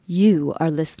You are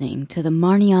listening to the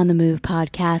Marnie on the Move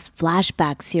podcast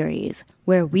flashback series,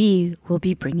 where we will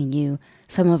be bringing you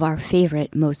some of our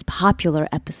favorite, most popular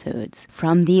episodes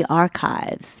from the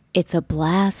archives. It's a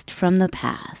blast from the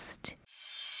past.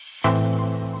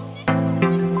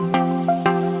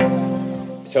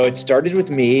 So it started with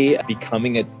me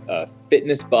becoming a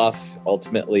fitness buff,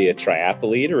 ultimately a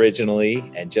triathlete originally,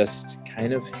 and just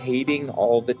kind of hating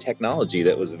all the technology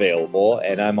that was available.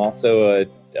 And I'm also a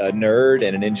nerd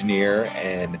and an engineer,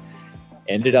 and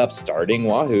ended up starting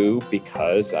Wahoo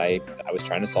because I was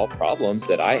trying to solve problems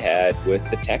that I had with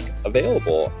the tech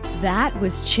available. That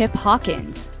was Chip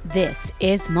Hawkins. This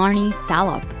is Marnie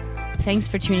Salop. Thanks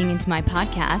for tuning into my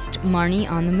podcast, Marnie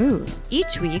on the Move.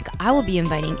 Each week, I will be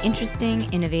inviting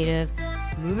interesting, innovative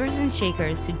movers and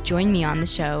shakers to join me on the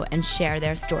show and share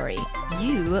their story.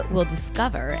 You will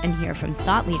discover and hear from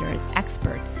thought leaders,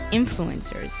 experts,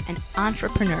 influencers, and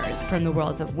entrepreneurs from the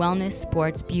worlds of wellness,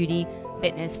 sports, beauty,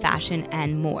 fitness, fashion,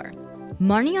 and more.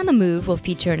 Marnie on the Move will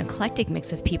feature an eclectic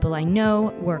mix of people I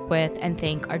know, work with, and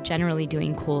think are generally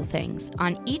doing cool things.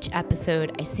 On each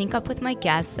episode, I sync up with my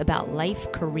guests about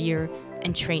life, career,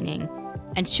 and training,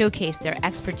 and showcase their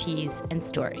expertise and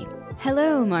story.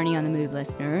 Hello, Marnie on the Move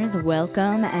listeners.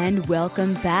 Welcome and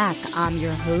welcome back. I'm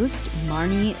your host,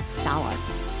 Marnie Salop.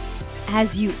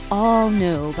 As you all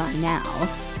know by now,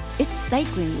 it's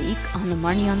Cycling Week on the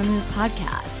Marnie on the Move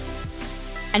podcast.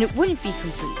 And it wouldn't be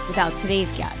complete without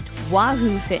today's guest,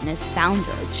 Wahoo Fitness founder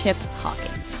Chip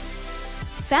Hawkins.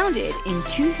 Founded in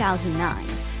 2009,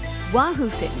 Wahoo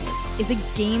Fitness is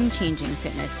a game-changing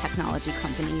fitness technology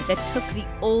company that took the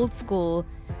old-school,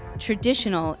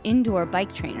 traditional indoor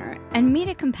bike trainer and made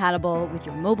it compatible with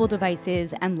your mobile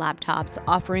devices and laptops,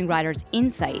 offering riders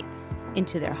insight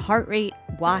into their heart rate,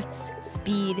 watts,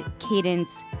 speed, cadence,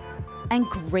 and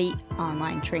great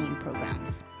online training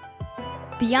programs.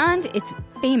 Beyond its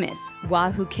famous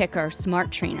Wahoo KICKR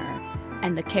Smart Trainer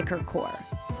and the KICKR Core,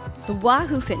 the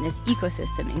Wahoo Fitness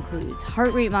ecosystem includes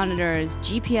heart rate monitors,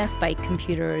 GPS bike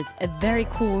computers, a very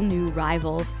cool new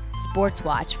rival sports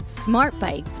watch, smart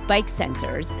bikes, bike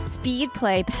sensors, speed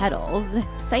play pedals,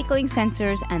 cycling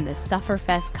sensors, and the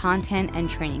Sufferfest content and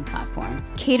training platform,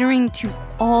 catering to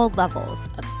all levels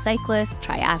of cyclists,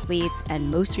 triathletes, and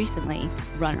most recently,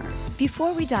 runners.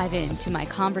 Before we dive into my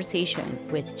conversation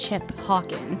with Chip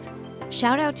Hawkins,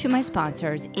 shout out to my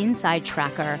sponsors, Inside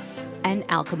Tracker and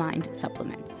Alkamind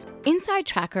Supplements. Inside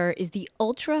Tracker is the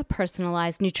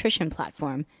ultra-personalized nutrition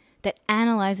platform that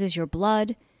analyzes your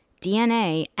blood,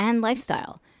 DNA, and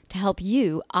lifestyle to help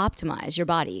you optimize your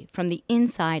body from the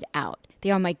inside out.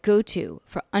 They are my go-to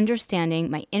for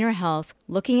understanding my inner health,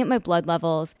 looking at my blood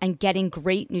levels, and getting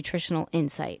great nutritional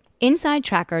insight. Inside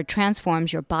Tracker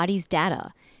transforms your body's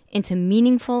data into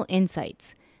meaningful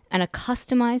insights and a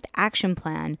customized action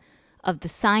plan of the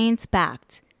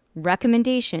science-backed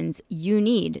recommendations you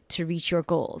need to reach your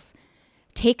goals.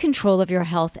 Take control of your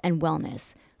health and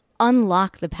wellness.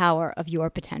 Unlock the power of your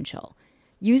potential.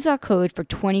 Use our code for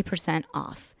 20%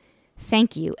 off.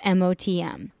 Thank you,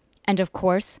 MOTM. And of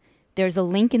course, there's a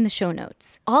link in the show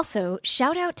notes. Also,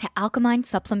 shout out to Alkamind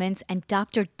Supplements and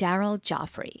Dr. Daryl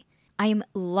Joffrey. I am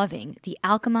loving the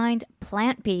Alkamind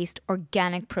plant-based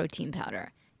organic protein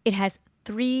powder. It has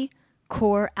 3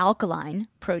 core alkaline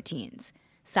proteins: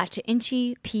 Sacha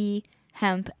Inchi, pea,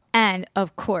 hemp, and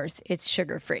of course, it's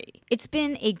sugar-free. It's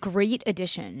been a great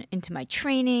addition into my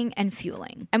training and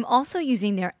fueling. I'm also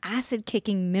using their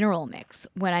acid-kicking mineral mix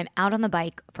when I'm out on the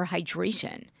bike for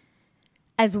hydration,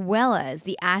 as well as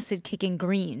the acid-kicking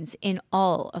greens in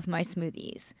all of my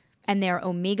smoothies, and their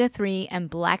omega-3 and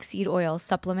black seed oil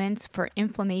supplements for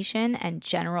inflammation and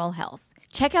general health.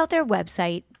 Check out their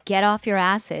website,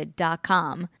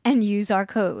 getoffyouracid.com, and use our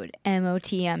code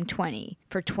MOTM20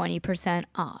 for 20%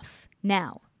 off.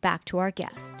 Now, back to our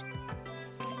guest.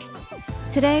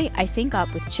 Today, I sync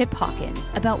up with Chip Hawkins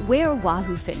about where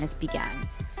Wahoo Fitness began,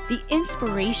 the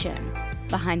inspiration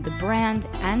behind the brand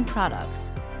and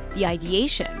products, the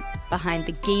ideation behind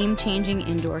the game-changing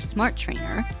indoor smart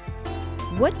trainer,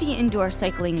 what the indoor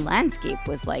cycling landscape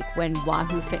was like when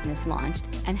Wahoo Fitness launched,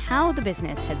 and how the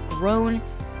business has grown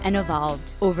and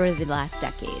evolved over the last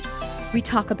decade. We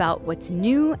talk about what's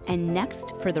new and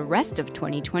next for the rest of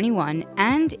 2021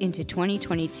 and into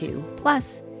 2022.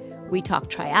 Plus, we talk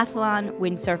triathlon,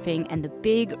 windsurfing, and the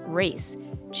big race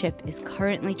Chip is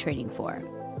currently training for.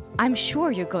 I'm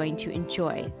sure you're going to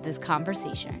enjoy this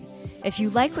conversation. If you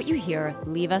like what you hear,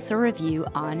 leave us a review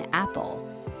on Apple.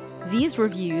 These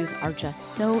reviews are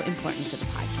just so important to the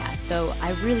podcast, so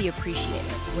I really appreciate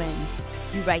it when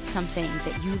you write something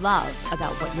that you love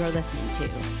about what you're listening to.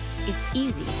 It's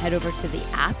easy. Head over to the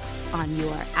app on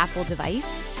your Apple device,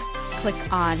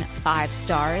 click on 5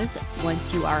 stars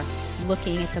once you are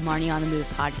looking at the Marnie on the Move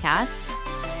podcast.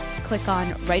 Click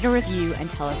on write a review and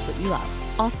tell us what you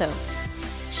love. Also,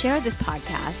 share this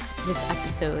podcast, this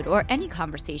episode, or any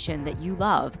conversation that you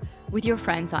love with your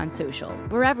friends on social,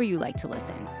 wherever you like to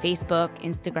listen. Facebook,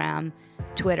 Instagram,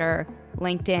 Twitter,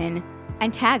 LinkedIn,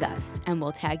 and tag us, and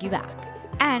we'll tag you back.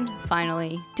 And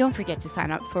finally, don't forget to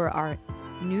sign up for our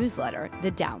newsletter,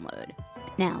 The Download.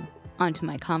 Now, on to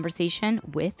my conversation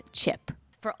with Chip.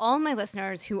 For all my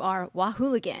listeners who are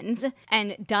Wahooligans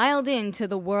and dialed into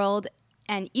the world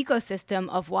and ecosystem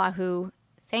of Wahoo,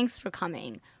 thanks for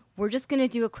coming. We're just going to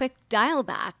do a quick dial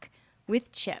back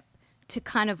with Chip to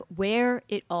kind of where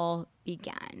it all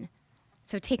began.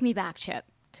 So take me back, Chip,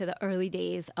 to the early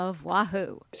days of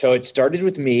Wahoo. So it started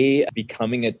with me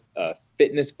becoming a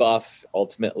fitness buff,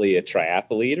 ultimately a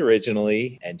triathlete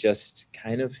originally, and just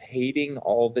kind of hating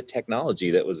all the technology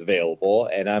that was available.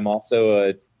 And I'm also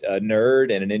a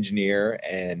nerd and an engineer,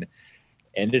 and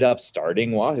ended up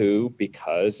starting Wahoo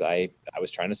because I was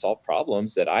trying to solve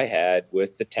problems that I had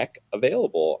with the tech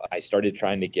available. I started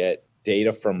trying to get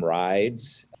data from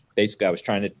rides. Basically, I was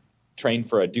trying to train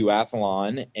for a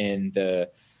duathlon, and the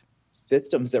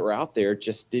systems that were out there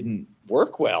just didn't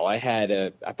work well.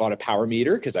 I bought a power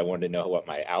meter because I wanted to know what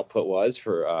my output was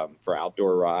for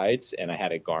outdoor rides, and I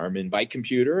had a Garmin bike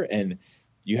computer, and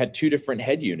you had 2 different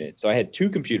head units. So I had 2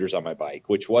 computers on my bike,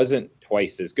 which wasn't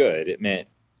twice as good. It meant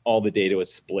all the data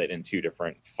was split in 2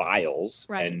 different files.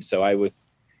 Right. And so I was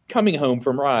coming home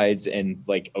from rides and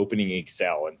like opening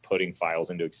Excel and putting files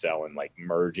into Excel and like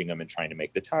merging them and trying to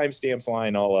make the timestamps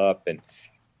line all up, and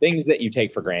things that you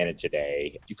take for granted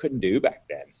today, you couldn't do back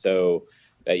then. So,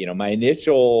 my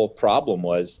initial problem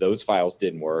was those files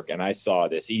didn't work. And I saw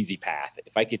this easy path.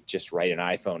 If I could just write an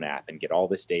iPhone app and get all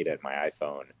this data in my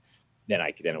iPhone, then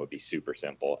it would be super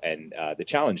simple. And the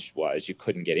challenge was you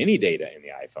couldn't get any data in the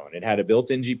iPhone. It had a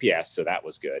built-in GPS, so that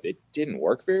was good. It didn't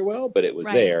work very well, but it was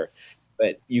there.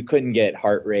 But you couldn't get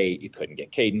heart rate, you couldn't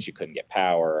get cadence, you couldn't get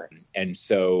power. And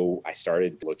so I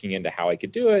started looking into how I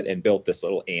could do it and built this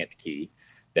little ant key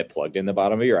that plugged in the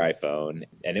bottom of your iPhone.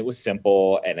 And it was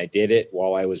simple. And I did it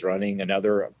while I was running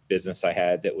another business I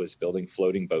had that was building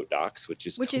floating boat docks, which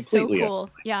is so cool.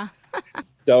 Yeah.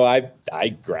 So I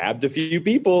grabbed a few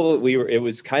people. It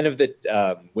was kind of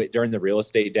during the real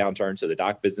estate downturn. So the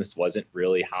dock business wasn't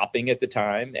really hopping at the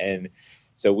time. And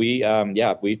so we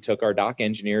took our dock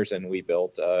engineers and we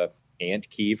built a ant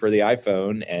key for the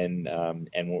iPhone,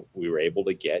 and we were able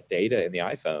to get data in the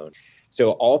iPhone.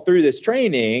 So all through this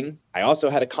training, I also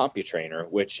had a CompuTrainer,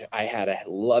 which I had a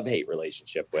love-hate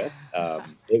relationship with.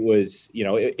 It was,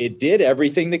 it did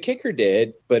everything the Kicker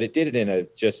did, but it did it in a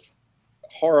just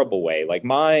horrible way. Like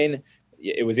mine,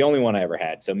 it was the only one I ever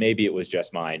had. So maybe it was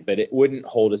just mine, but it wouldn't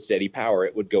hold a steady power.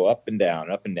 It would go up and down,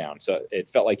 up and down. So it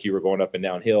felt like you were going up and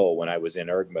down hill when I was in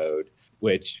erg mode,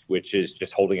 which is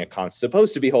just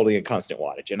supposed to be holding a constant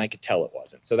wattage. And I could tell it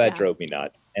wasn't. So that drove me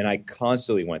nuts. And I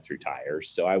constantly went through tires.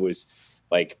 So I was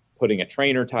like putting a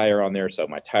trainer tire on there so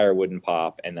my tire wouldn't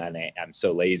pop. And then I'm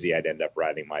so lazy, I'd end up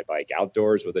riding my bike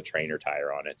outdoors with a trainer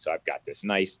tire on it. So I've got this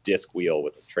nice disc wheel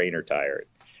with a trainer tire.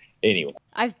 Anyway,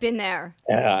 I've been there.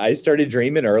 I started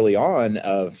dreaming early on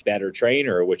of better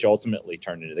trainer, which ultimately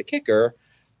turned into the Kicker.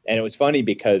 And it was funny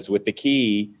because with the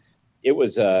key, it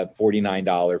was a $49,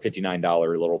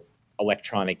 $59 little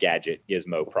electronic gadget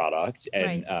gizmo product.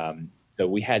 And so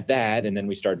we had that. And then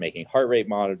we started making heart rate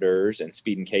monitors and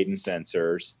speed and cadence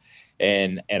sensors.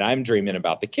 And I'm dreaming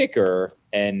about the Kicker.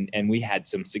 And we had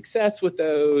some success with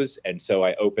those. And so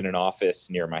I opened an office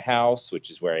near my house,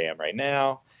 which is where I am right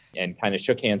now, and kind of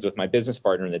shook hands with my business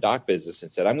partner in the dock business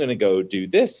and said, I'm going to go do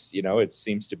this. It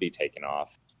seems to be taking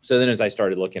off. So then as I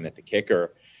started looking at the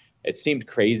Kicker, it seemed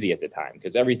crazy at the time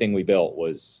because everything we built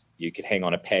was you could hang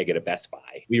on a peg at a Best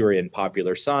Buy. We were in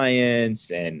Popular Science,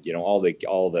 and all the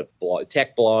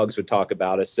tech blogs would talk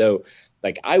about us. So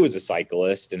like I was a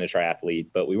cyclist and a triathlete,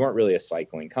 but we weren't really a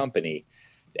cycling company.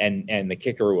 And the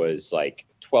Kicker was like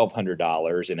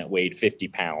 $1,200 and it weighed 50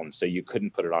 pounds. So you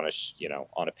couldn't put it on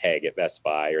a peg at Best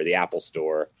Buy or the Apple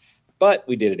Store, but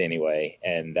we did it anyway.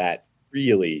 And that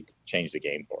really changed the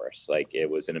game for us. Like it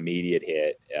was an immediate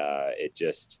hit.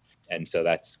 And so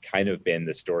that's kind of been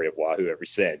the story of Wahoo ever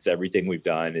since. Everything we've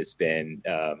done has been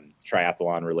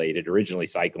triathlon related, originally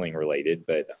cycling related,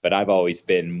 but I've always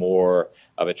been more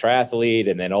of a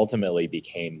triathlete and then ultimately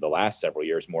became the last several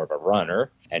years more of a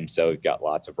runner. And so we've got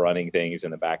lots of running things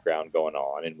in the background going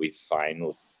on. And we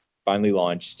finally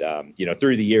launched,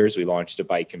 through the years, we launched a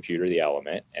bike computer, the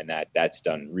Element, and that's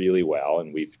done really well.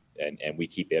 And we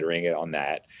keep iterating on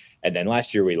that. And then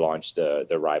last year we launched the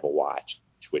Rival Watch,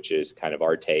 which is kind of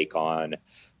our take on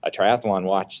a triathlon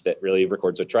watch that really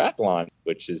records a triathlon,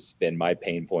 which has been my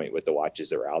pain point with the watches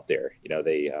that are out there.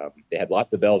 They had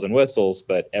lots of bells and whistles,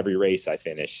 but every race I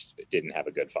finished didn't have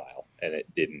a good file, and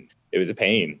it was a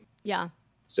pain. Yeah.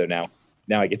 So now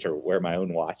I get to wear my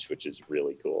own watch, which is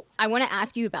really cool. I want to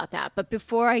ask you about that, but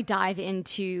before I dive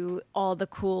into all the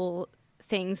cool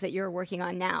things that you're working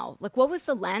on now, like what was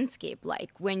the landscape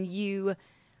like when you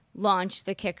launched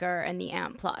the Kicker and the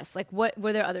Amp Plus? Like, what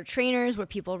were there other trainers? Were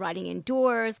people riding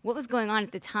indoors? What was going on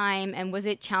at the time? And was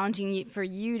it challenging for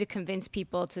you to convince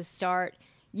people to start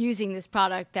using this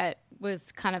product that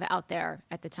was kind of out there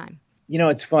at the time?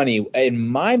 It's funny. In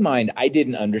my mind, I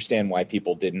didn't understand why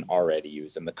people didn't already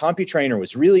use them. The CompuTrainer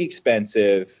was really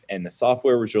expensive and the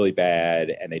software was really bad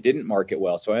and they didn't market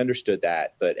well. So I understood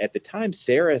that. But at the time,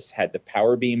 Ceres had the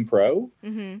PowerBeam Pro,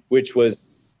 which was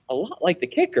a lot like the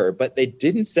Kicker, but they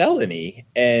didn't sell any,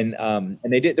 and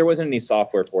there wasn't any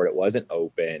software for it. It wasn't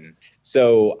open.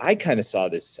 So I kind of saw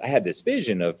this. I had this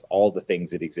vision of all the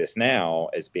things that exist now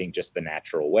as being just the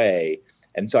natural way.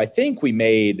 And so I think we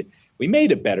made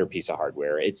a better piece of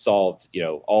hardware. It solved,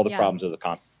 all the problems of the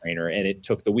CompuTrainer, and it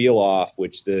took the wheel off,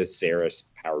 which the Ceres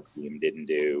PowerBeam didn't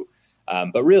do.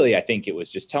 But really, I think it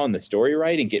was just telling the story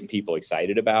right and getting people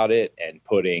excited about it and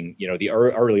putting,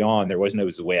 early on, there was no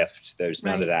Zwift. There's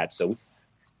none of that. So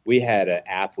we had an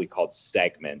app we called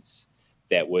Segments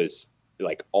that was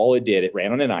like all it did. It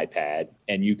ran on an iPad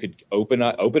and you could open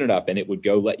it up and it would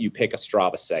go let you pick a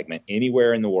Strava segment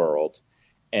anywhere in the world.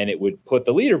 And it would put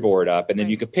the leaderboard up and then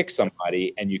you could pick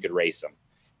somebody and you could race them.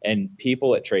 And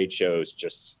people at trade shows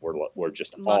just were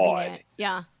just awed.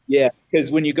 Yeah. Yeah,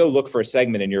 because when you go look for a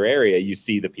segment in your area, you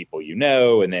see the people you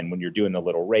know. And then when you're doing the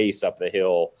little race up the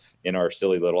hill in our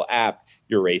silly little app,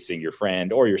 you're racing your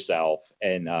friend or yourself.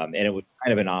 And it was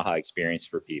kind of an aha experience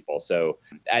for people. So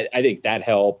I think that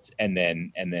helped. And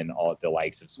then all the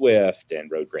likes of Zwift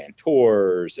and Road Grand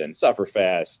Tours and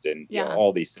Sufferfest and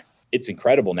all these things. It's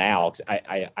incredible now.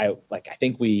 I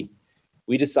think we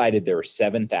decided there were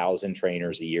 7,000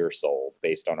 trainers a year sold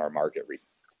based on our market research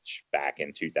back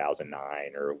in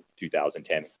 2009 or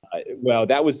 2010. Well,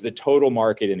 that was the total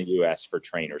market in the US for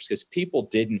trainers because people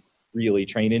didn't really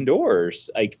train indoors.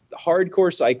 Like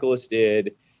hardcore cyclists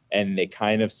did, and they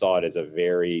kind of saw it as a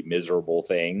very miserable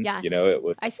thing. Yes. It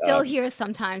was, I still hear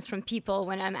sometimes from people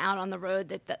when I'm out on the road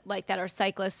that are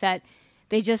cyclists that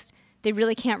they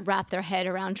really can't wrap their head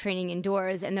around training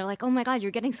indoors. And they're like, oh my God, you're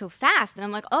getting so fast. And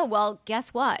I'm like, oh, well,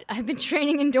 guess what? I've been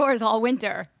training indoors all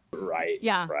winter. Right.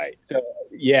 Yeah. Right.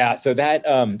 So that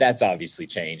that's obviously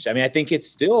changed. I mean, I think it's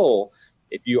still,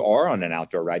 if you are on an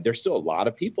outdoor ride, there's still a lot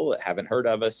of people that haven't heard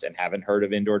of us and haven't heard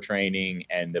of indoor training,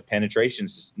 and the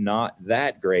penetration's not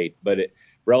that great, but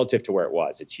relative to where it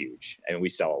was, it's huge. And we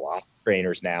sell a lot of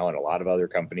trainers now, and a lot of other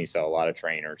companies sell a lot of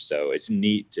trainers. So it's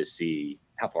neat to see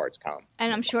how far it's come.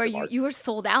 And I'm sure you were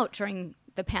sold out during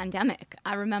the pandemic.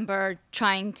 I remember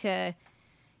trying to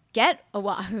get a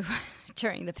Wahoo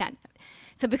during the pandemic.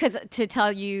 So because to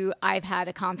tell you, I've had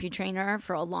a CompuTrainer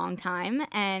for a long time,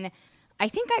 and I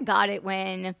think I got it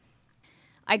when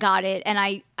I got it. And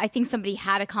I think somebody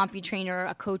had a CompuTrainer,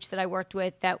 a coach that I worked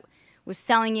with that was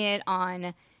selling it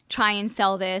on try and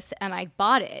sell this, and I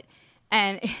bought it.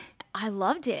 And I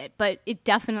loved it, but it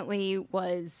definitely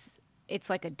was, it's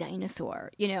like a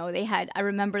dinosaur. I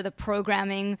remember the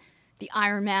programming, the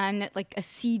Ironman, like a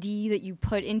CD that you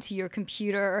put into your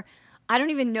computer. I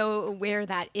don't even know where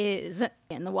that is.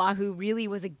 And the Wahoo really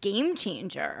was a game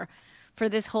changer for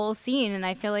this whole scene. And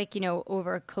I feel like,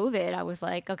 over COVID, I was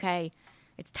like, okay,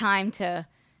 it's time to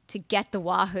get the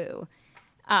Wahoo.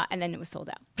 And then it was sold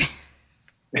out.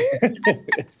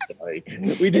 Sorry.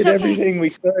 We did everything we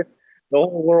could. The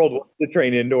whole world wanted to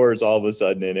train indoors all of a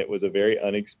sudden, and it was a very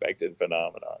unexpected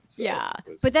phenomenon. So yeah,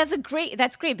 but that's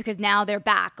great because now they're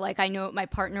back. Like I know my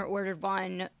partner ordered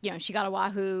one. She got a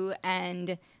Wahoo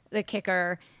and the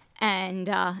Kicker, and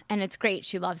it's great.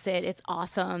 She loves it. It's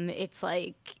awesome. It's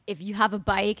like if you have a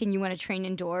bike and you want to train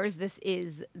indoors, this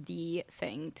is the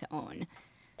thing to own.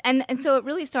 And so it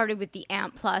really started with the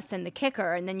Amp Plus and the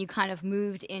Kicker, and then you kind of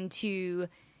moved into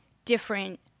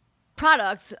different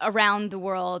products around the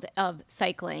world of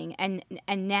cycling. And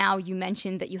now you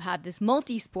mentioned that you have this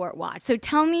multi-sport watch. So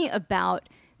tell me about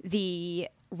the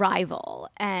Rival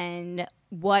and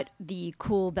what the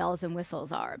cool bells and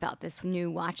whistles are about this new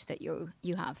watch that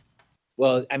you have.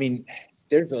 Well, I mean,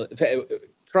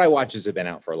 Tri watches have been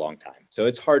out for a long time, so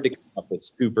it's hard to come up with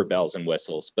super bells and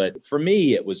whistles. But for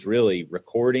me, it was really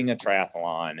recording a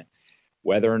triathlon,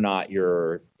 whether or not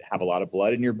have a lot of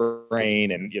blood in your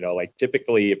brain, and like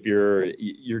typically if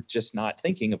you're just not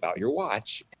thinking about your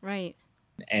watch, right?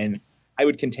 And I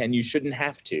would contend you shouldn't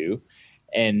have to.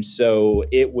 And so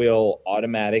it will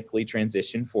automatically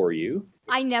transition for you.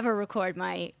 I never record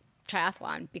my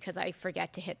triathlon because I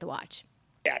forget to hit the watch.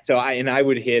 Yeah. So I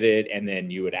would hit it, and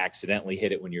then you would accidentally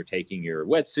hit it when you're taking your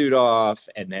wetsuit off,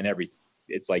 and then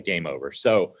it's like game over.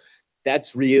 So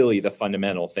that's really the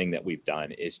fundamental thing that we've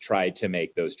done, is try to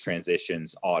make those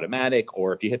transitions automatic.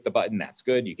 Or if you hit the button, that's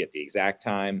good. You get the exact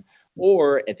time.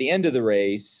 Or at the end of the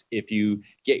race, if you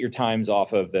get your times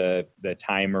off of the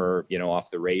timer, off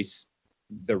the race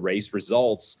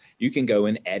results, you can go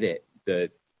and edit the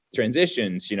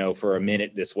transitions, for a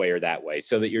minute this way or that way,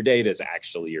 so that your data is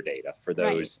actually your data for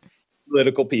those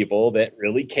political people that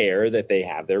really care that they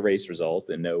have their race result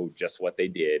and know just what they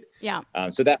did. Yeah.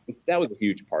 So that was a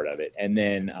huge part of it. And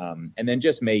then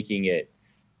just making it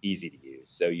easy to use.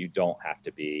 So you don't have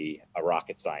to be a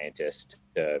rocket scientist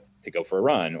to go for a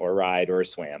run or a ride or a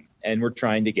swim. And we're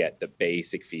trying to get the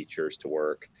basic features to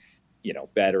work,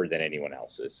 better than anyone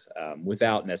else's,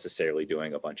 without necessarily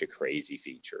doing a bunch of crazy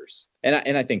features.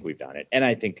 And I think we've done it. And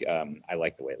I think I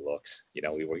like the way it looks.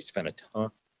 We spent a ton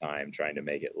of time trying to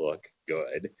make it look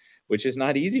good, which is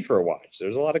not easy for a watch.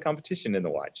 There's a lot of competition in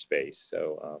the watch space.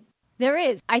 So there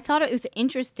is. I thought it was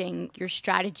interesting, your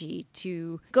strategy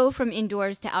to go from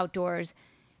indoors to outdoors,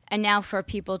 and now for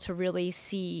people to really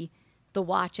see the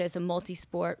watch as a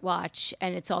multi-sport watch,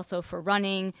 and it's also for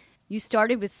running. You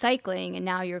started with cycling, and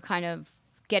now you're kind of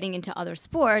getting into other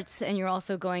sports, and you're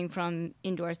also going from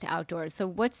indoors to outdoors. So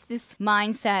what's this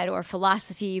mindset or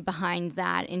philosophy behind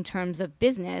that in terms of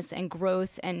business and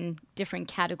growth and different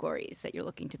categories that you're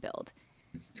looking to build?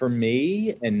 For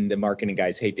me, and the marketing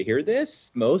guys hate to hear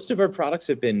this, most of our products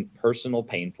have been personal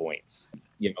pain points.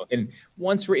 And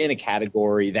once we're in a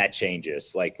category, that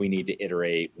changes. Like, we need to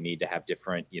iterate, we need to have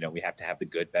different, we have to have the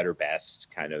good, better, best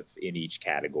kind of in each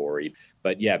category.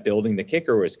 But yeah, building the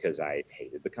Kicker was because I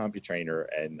hated the CompuTrainer,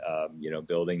 and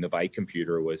building the bike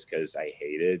computer was because I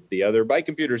hated the other bike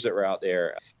computers that were out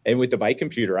there. And with the bike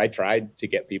computer, I tried to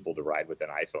get people to ride with an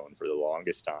iPhone for the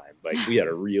longest time. Like, we had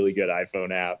a really good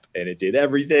iPhone app and it did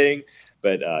everything,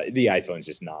 but the iPhone's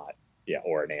just not. Yeah,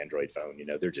 or an Android phone,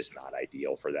 they're just not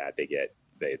ideal for that.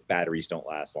 The batteries don't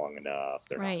last long enough.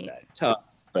 They're not that tough.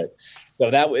 But so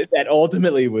that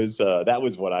ultimately was that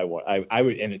was what I want. I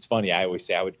would, and it's funny. I always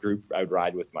say I would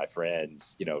ride with my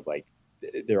friends. Like,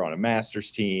 they're on a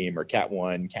masters team or Cat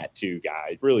 1, Cat 2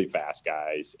 guys, really fast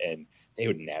guys, and they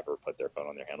would never put their phone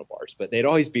on their handlebars. But they'd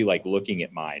always be like looking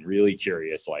at mine, really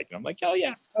curious. Like, and I'm like, oh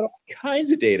yeah, all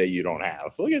kinds of data you don't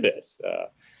have. Look at this.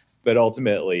 But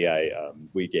ultimately,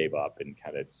 we gave up and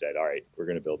kind of said, all right, we're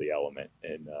going to build the Element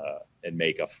and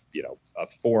make a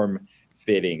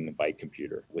form-fitting bike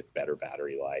computer with better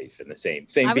battery life and the same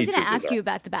features. I was going to ask you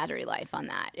about the battery life on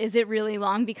that. Is it really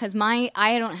long? Because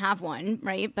I don't have one,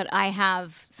 right? But I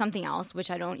have something else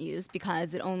which I don't use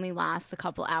because it only lasts a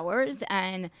couple hours.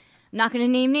 And I'm not going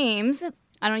to name names.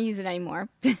 I don't use it anymore,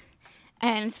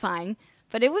 and it's fine.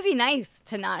 But it would be nice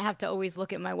to not have to always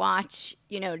look at my watch,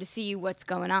 to see what's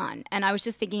going on. And I was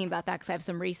just thinking about that because I have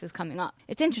some races coming up.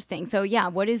 It's interesting. So yeah,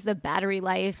 what is the battery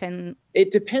life? And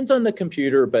it depends on the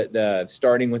computer, but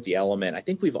starting with the Element, I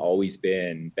think we've always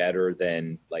been better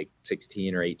than like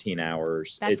 16 or 18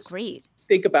 hours. That's great.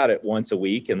 Think about it once a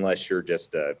week, unless you're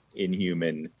just a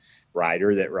inhuman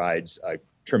rider that rides a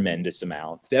tremendous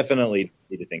amount. Definitely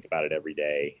need to think about it every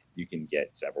day. You can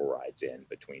get several rides in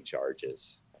between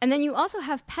charges. And then you also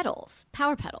have pedals,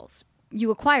 power pedals.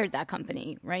 You acquired that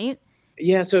company, right?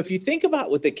 Yeah. So if you think about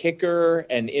with the Kicker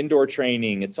and indoor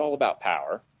training, it's all about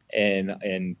power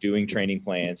and doing training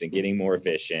plans and getting more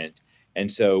efficient.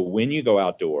 And so when you go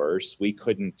outdoors, we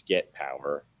couldn't get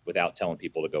power without telling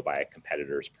people to go buy a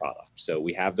competitor's product. So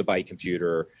we have the bike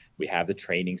computer, we have the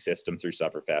training system through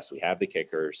Sufferfest, we have the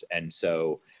Kickers. And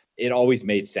so it always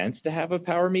made sense to have a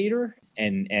power meter.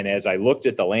 And as I looked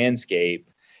at the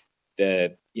landscape,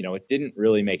 it didn't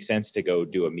really make sense to go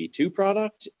do a Me Too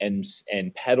product, and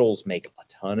pedals make a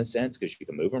ton of sense because you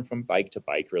can move them from bike to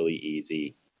bike really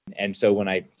easy. And so when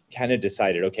I kind of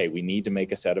decided, okay, we need to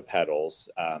make a set of pedals,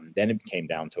 then it came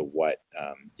down to what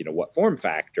form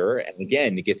factor. And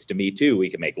again, it gets to Me Too. We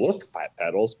can make look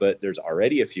pedals, but there's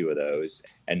already a few of those.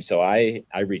 And so I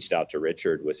reached out to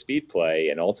Richard with SpeedPlay,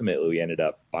 and ultimately we ended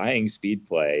up buying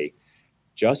SpeedPlay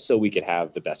just so we could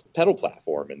have the best pedal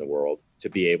platform in the world to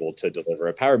be able to deliver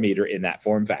a power meter in that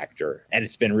form factor. And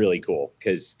it's been really cool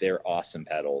because they're awesome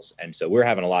pedals. And so we're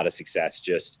having a lot of success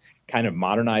just kind of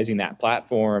modernizing that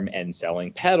platform and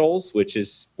selling pedals, which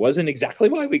wasn't exactly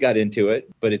why we got into it,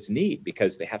 but it's neat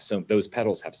because those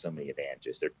pedals have so many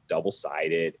advantages. They're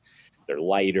double-sided. they're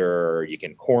lighter, you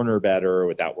can corner better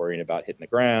without worrying about hitting the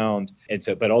ground. And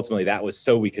so, but ultimately that was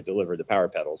so we could deliver the power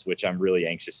pedals, which I'm really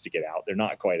anxious to get out. They're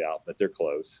not quite out, but they're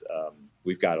close.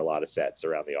 We've got a lot of sets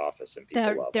around the office and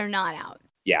people love they're them. not out.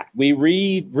 Yeah, we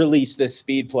re-released this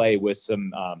speed play with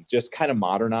some, just kind of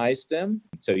modernized them.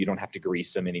 So you don't have to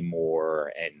grease them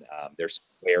anymore. And there's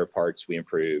spare parts we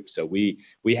improved. So we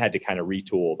had to kind of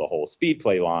retool the whole speed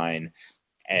play line.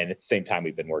 And at the same time,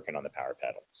 we've been working on the power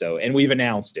pedal. So, and we've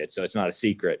announced it. So it's not a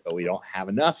secret, but we don't have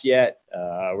enough yet.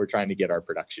 We're trying to get our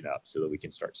production up so that we can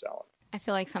start selling. I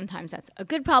feel like sometimes that's a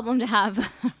good problem to have,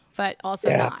 but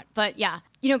also not. But yeah,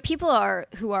 people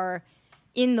who are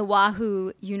in the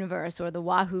Wahoo universe or the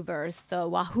Wahoo-verse, the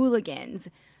Wahooligans,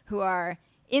 who are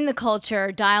in the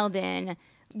culture, dialed in,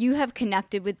 you have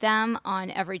connected with them on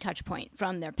every touch point,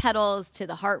 from their pedals to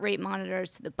the heart rate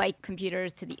monitors, to the bike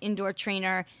computers, to the indoor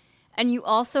trainer. And you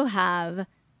also have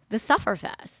the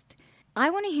Sufferfest. I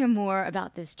want to hear more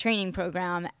about this training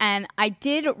program. And I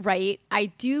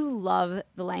do love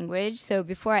the language. So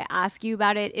before I ask you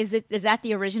about it, is that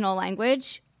the original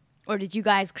language? Or did you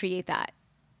guys create that?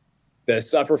 The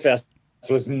Sufferfest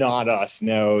was not us.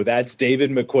 No, that's David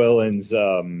McQuillan's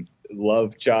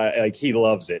love child. Like, he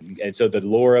loves it. And so the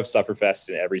lore of Sufferfest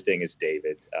and everything is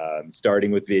David,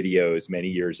 starting with videos many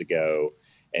years ago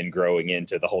and growing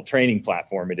into the whole training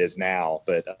platform it is now.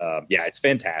 But yeah, it's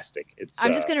fantastic.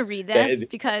 I'm just going to read this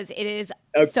because it is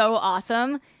so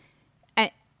awesome.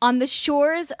 On the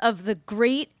shores of the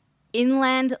great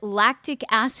inland lactic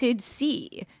acid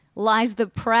sea lies the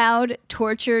proud,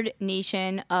 tortured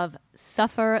nation of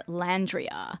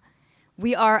Sufferlandria.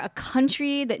 We are a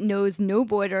country that knows no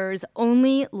borders,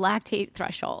 only lactate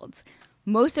thresholds.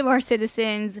 Most of our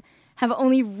citizens have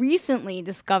only recently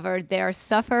discovered their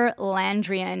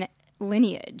Sufferlandrian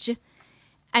lineage,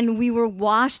 and we were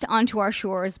washed onto our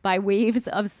shores by waves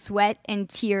of sweat and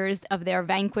tears of their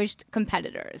vanquished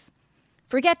competitors.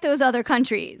 Forget those other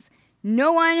countries.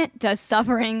 No one does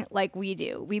suffering like we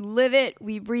do. We live it,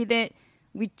 we breathe it,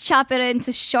 we chop it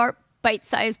into sharp,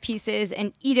 bite-sized pieces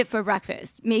and eat it for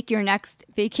breakfast. Make your next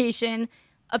vacation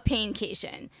a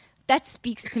paincation. That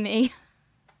speaks to me.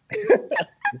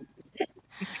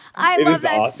 I love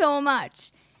that awesome. So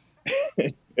much.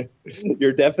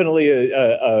 You're definitely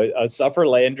a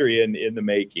Sufferlandrian in the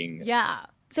making. Yeah.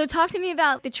 So talk to me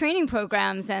about the training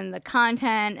programs and the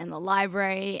content and the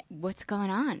library. What's going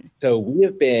on? So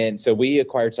we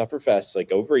acquired Sufferfest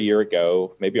like over a year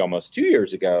ago, maybe almost 2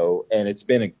 years ago, and it's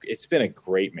been a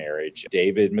great marriage.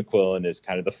 David McQuillan is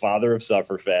kind of the father of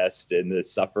Sufferfest and the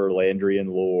Sufferlandrian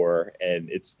lore, and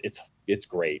it's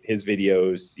great. His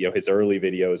videos, his early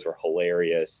videos were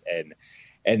hilarious,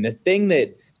 and the thing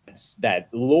that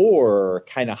lore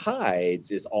kind of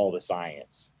hides is all the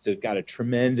science. So it's got a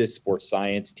tremendous sports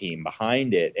science team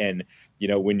behind it. And,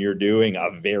 when you're doing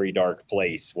a very dark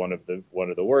place, one of the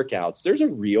workouts, there's a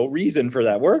real reason for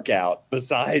that workout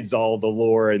besides all the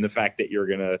lore and the fact that you're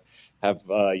going to have,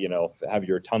 have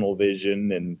your tunnel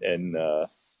vision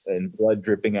and blood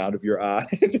dripping out of your eye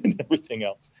and everything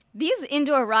else. These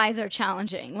indoor rides are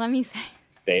challenging, let me say.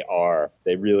 They are.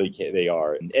 They really can. They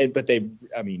are. But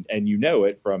and you know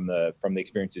it from the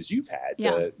experiences you've had.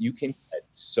 Yeah. You can get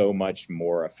so much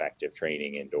more effective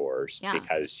training indoors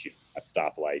because you've got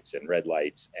stoplights and red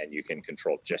lights, and you can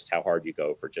control just how hard you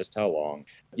go for just how long.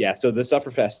 Yeah. So the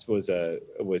Sufferfest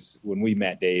was when we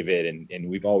met David, and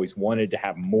we've always wanted to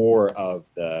have more of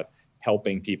the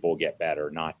helping people get better,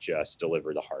 not just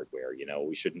deliver the hardware.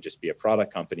 We shouldn't just be a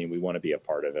product company. We want to be a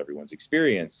part of everyone's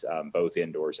experience, both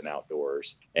indoors and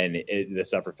outdoors. And the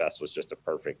Sufferfest was just a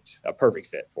perfect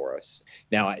fit for us.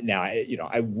 Now,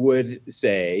 I would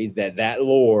say that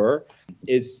lore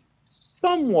is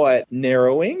somewhat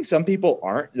narrowing. Some people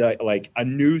aren't, like a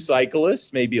new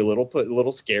cyclist, maybe a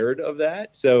little scared of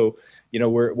that. So,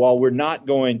 while we're not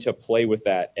going to play with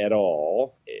that at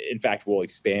all, in fact, we'll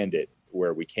expand it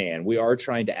where we can. We are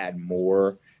trying to add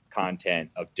more content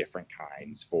of different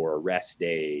kinds for rest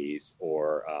days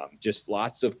or just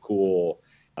lots of cool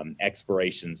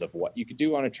explorations of what you could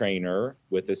do on a trainer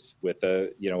with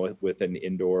an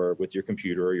indoor, with your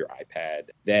computer or your iPad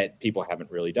that people haven't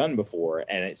really done before.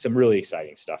 And it's some really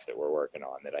exciting stuff that we're working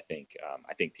on that I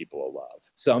think people will love.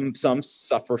 Some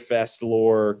Sufferfest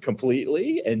lore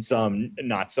completely and some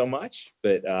not so much,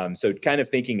 but so kind of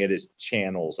thinking it as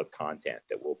channels of content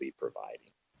that we'll be providing.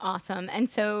 Awesome. And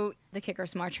so the KICKR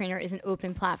Smart Trainer is an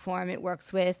open platform. It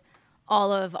works with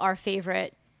all of our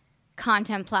favorite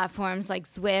content platforms like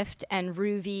Zwift and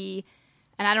Rouvy.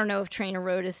 And I don't know if Trainer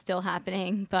Road is still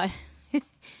happening, but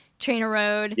Trainer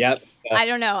Road. Yep. I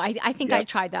don't know. I think I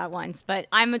tried that once, but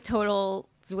I'm a total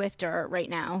Zwifter right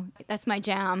now. That's my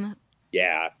jam.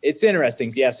 Yeah, it's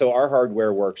interesting. Yeah, so our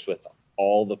hardware works with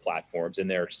all the platforms, and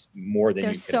there's more than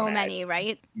There's you can so imagine. many,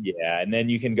 right? Yeah, and then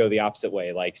you can go the opposite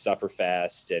way, like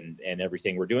Sufferfest and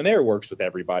everything we're doing there works with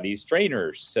everybody's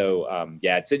trainers. So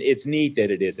yeah, it's neat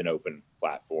that it is an open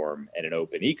platform and an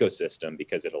open ecosystem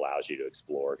because it allows you to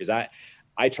explore. Because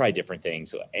I try different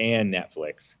things and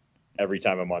Netflix every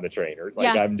time I'm on the trainer.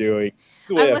 Like Yeah. I'm doing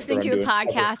Zwift, I'm listening or to a doing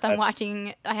podcast. I'm Sufferfest.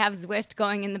 watching, I have Zwift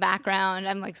going in the background.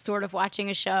 I'm like sort of watching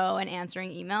a show and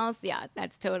answering emails. Yeah,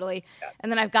 that's totally.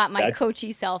 And then I've got my That's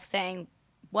coachy self saying,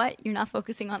 what? You're not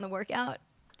focusing on the workout?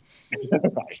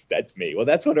 right. That's me. Well,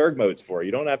 that's what erg mode's for.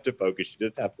 You don't have to focus; you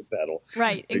just have to pedal.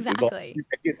 Right, Like, as long as exactly. you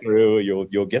make it through,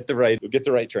 you'll get the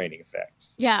right training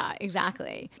effects. Yeah,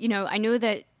 exactly. I know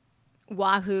that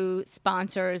Wahoo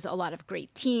sponsors a lot of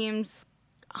great teams,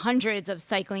 hundreds of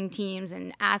cycling teams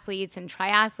and athletes and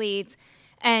triathletes.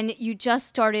 And you just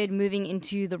started moving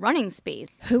into the running space.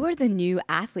 Who are the new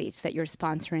athletes that you're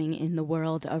sponsoring in the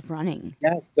world of running?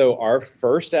 Yeah. So our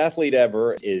first athlete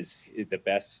ever is the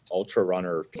best ultra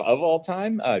runner of all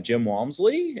time, Jim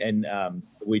Walmsley, and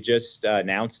we just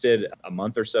announced it a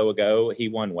month or so ago. He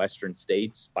won Western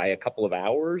States by a couple of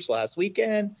hours last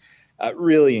weekend.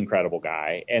 Really incredible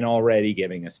guy, and already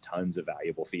giving us tons of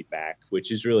valuable feedback,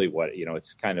 which is really what,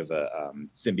 it's kind of a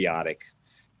symbiotic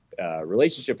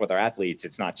relationship with our athletes.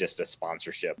 It's not just a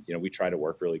sponsorship. We try to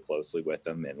work really closely with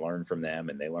them and learn from them,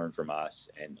 and they learn from us.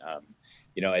 And,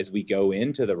 as we go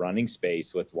into the running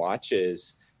space with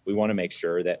watches, we want to make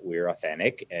sure that we're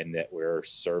authentic and that we're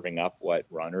serving up what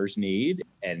runners need.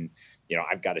 And,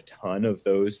 I've got a ton of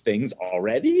those things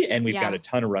already, and we've got a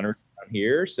ton of runners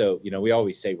here. So, we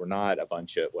always say we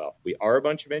are a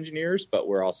bunch of engineers, but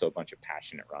we're also a bunch of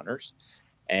passionate runners.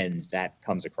 And that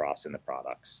comes across in the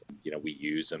products. We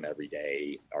use them every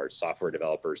day. Our software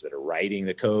developers that are writing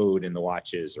the code in the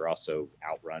watches are also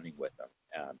out running with them.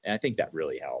 And I think that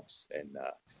really helps. And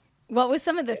what was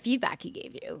some of the feedback he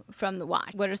gave you from the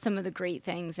watch? What are some of the great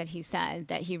things that he said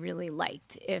that he really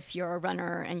liked if you're a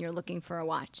runner and you're looking for a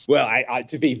watch? Well,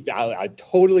 to be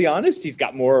totally honest, he's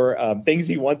got more things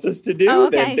he wants us to do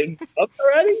than things up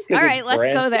already. All right,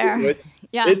 let's go there.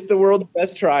 Yeah. It's the world's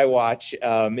best tri watch.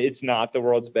 It's not the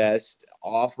world's best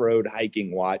off-road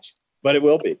hiking watch, but it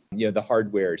will be. The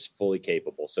hardware is fully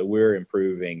capable. So we're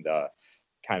improving the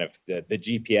kind of the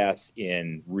GPS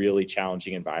in really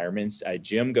challenging environments.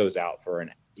 Jim goes out for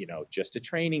just a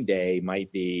training day, might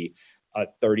be a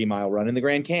 30-mile run in the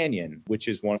Grand Canyon, which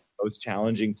is one of the most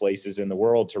challenging places in the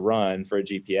world to run for a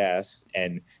GPS.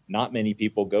 And not many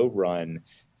people go run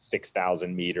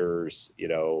 6,000 meters,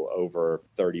 over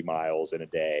 30 miles in a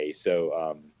day.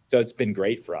 So it's been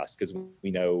great for us because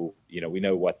we know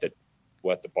what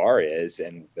the bar is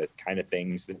and the kind of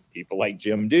things that people like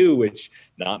Jim do, which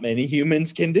not many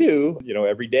humans can do.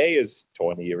 Every day is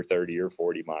 20 or 30 or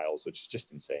 40 miles, which is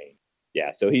just insane.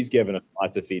 Yeah, so he's given us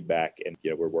lots of feedback, and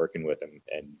we're working with him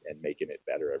and making it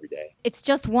better every day. It's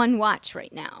just one watch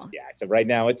right now. Yeah, so right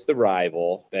now it's the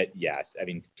Rival, but yeah,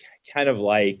 kind of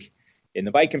like in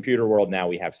the bike computer world now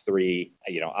we have three.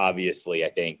 Obviously, I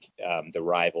think the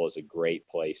Rival is a great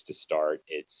place to start.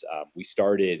 It's we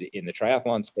started in the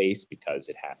triathlon space because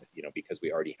it happened, because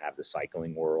we already have the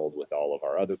cycling world with all of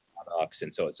our other products,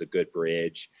 and so it's a good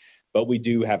bridge. But we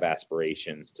do have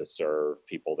aspirations to serve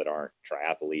people that aren't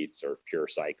triathletes or pure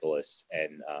cyclists,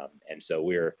 and so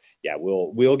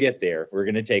we'll get there. We're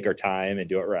going to take our time and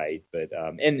do it right. But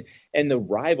and the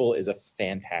Rival is a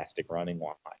fantastic running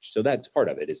watch, so that's part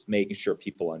of it, is making sure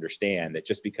people understand that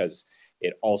just because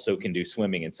it also can do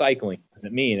swimming and cycling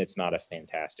doesn't mean it's not a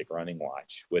fantastic running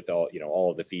watch with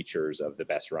all of the features of the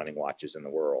best running watches in the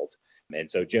world. And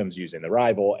so Jim's using the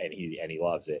Rival, and he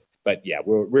loves it. But yeah,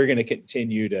 we're going to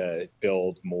continue to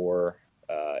build more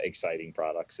exciting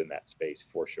products in that space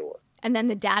for sure. And then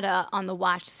the data on the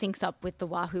watch syncs up with the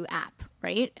Wahoo app,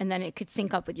 right? And then it could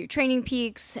sync up with your training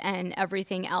peaks and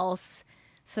everything else.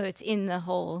 So it's in the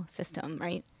whole system,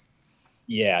 right?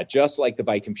 Yeah, just like the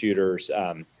bike computers,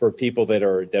 for people that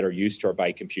are used to our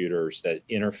bike computers, the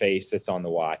interface that's on the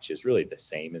watch is really the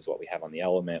same as what we have on the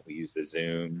Element. We use the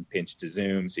zoom, pinch to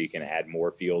zoom, so you can add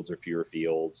more fields or fewer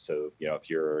fields. So, if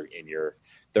you're in your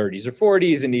 30s or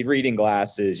 40s and need reading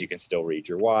glasses, you can still read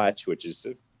your watch, which is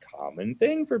a common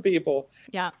thing for people.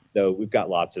 Yeah. So we've got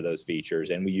lots of those features,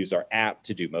 and we use our app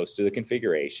to do most of the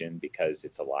configuration because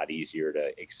it's a lot easier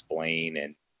to explain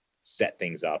and set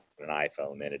things up on an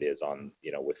iPhone than it is on,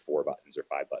 with 4 buttons or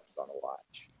 5 buttons on a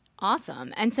watch.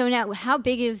 Awesome. And so now, how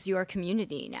big is your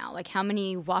community now? Like, how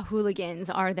many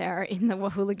Wahooligans are there in the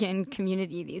Wahooligans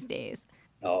community these days?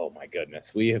 Oh my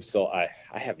goodness. We have sold, I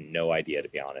have no idea, to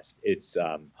be honest. It's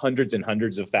hundreds and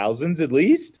hundreds of thousands at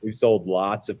least. We've sold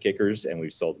lots of kickers and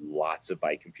we've sold lots of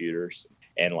bike computers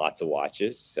and lots of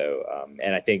watches. So,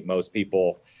 and I think most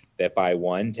people that buy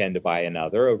one tend to buy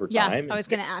another over Yeah, time. I And was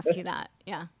going to ask you that.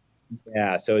 Yeah.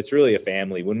 yeah, so it's really a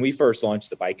family. When we first launched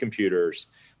the bike computers,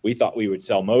 we thought we would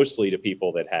sell mostly to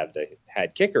people that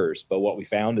had kickers, but what we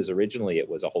found is originally it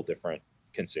was a whole different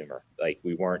consumer. Like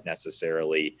we weren't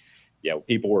necessarily,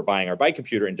 people were buying our bike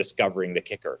computer and discovering the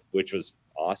kicker, which was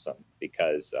awesome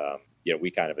because we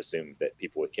kind of assumed that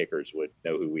people with kickers would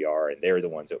know who we are and they're the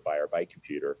ones that buy our bike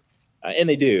computer. And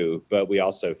they do, but we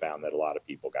also found that a lot of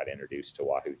people got introduced to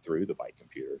Wahoo through the bike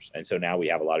computers, and so now we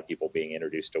have a lot of people being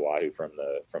introduced to Wahoo from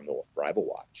the Rival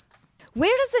Watch.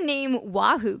 Where does the name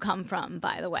Wahoo come from,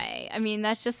 by the way? I mean,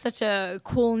 that's just such a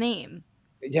cool name.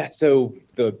 Yeah, so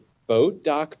the boat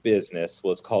dock business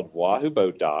was called Wahoo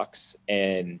Boat Docks,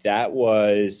 and that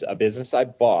was a business I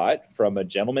bought from a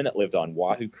gentleman that lived on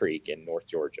Wahoo Creek in North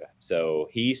Georgia. So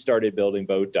he started building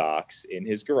boat docks in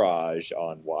his garage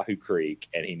on Wahoo Creek,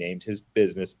 and he named his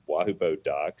business Wahoo Boat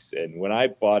Docks. And when I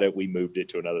bought it, we moved it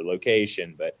to another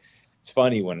location. But it's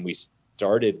funny, when we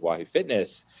started Wahoo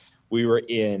Fitness, we were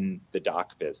in the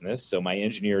dock business. So my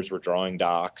engineers were drawing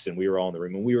docks and we were all in the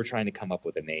room and we were trying to come up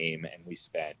with a name, and we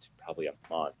spent probably a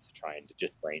month trying to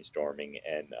just brainstorming.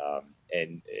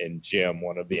 And Jim,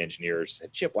 one of the engineers,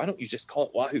 said, "Chip, why don't you just call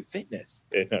it Wahoo Fitness?"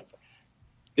 And I was like,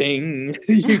 ding,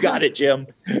 you got it, Jim.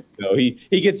 So he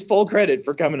gets full credit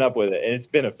for coming up with it. And it's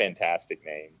been a fantastic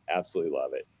name. Absolutely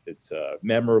love it. It's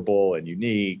memorable and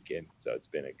unique. And so it's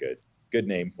been a good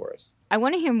name for us. I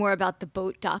want to hear more about the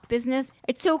boat dock business.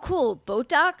 It's so cool. Boat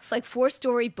docks, like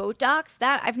 4-story boat docks,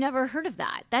 that I've never heard of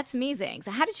that. That's amazing.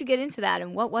 So how did you get into that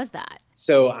and what was that?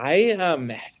 So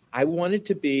I wanted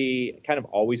to be, kind of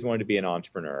always wanted to be an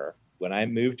entrepreneur. When I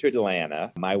moved to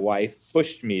Atlanta, my wife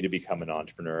pushed me to become an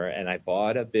entrepreneur, and I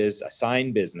bought a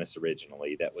sign business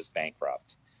originally that was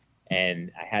bankrupt.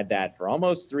 And I had that for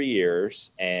almost 3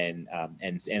 years and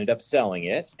ended up selling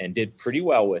it and did pretty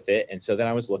well with it. And so then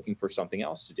I was looking for something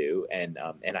else to do. And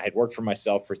I had worked for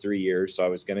myself for 3 years. So I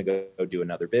was going to go do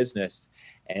another business.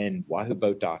 And Wahoo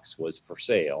Boat Docks was for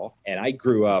sale. And I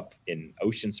grew up in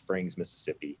Ocean Springs,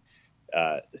 Mississippi,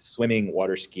 swimming,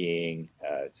 water skiing,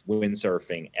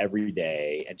 windsurfing every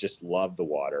day, and just loved the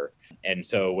water. And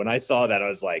so when I saw that, I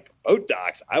was like, boat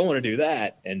docks, I want to do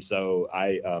that. And so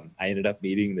I ended up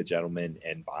meeting the gentleman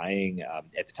and buying,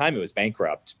 at the time it was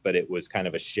bankrupt, but it was kind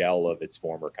of a shell of its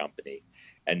former company.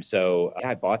 And so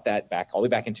I bought that all the way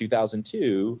back in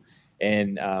 2002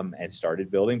 and started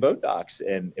building boat docks.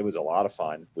 And it was a lot of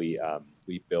fun.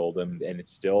 We build them, and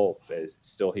it's still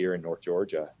here in North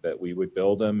Georgia, but we would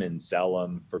build them and sell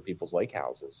them for people's lake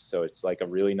houses. So it's like a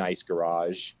really nice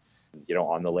garage,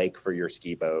 on the lake for your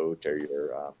ski boat or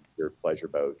your pleasure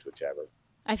boat, whichever.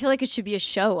 I feel like it should be a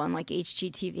show on like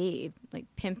HGTV, like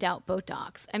Pimped Out Boat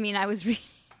Docks. I mean, I was reading.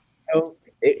 Oh,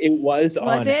 it was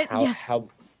on it? How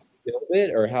build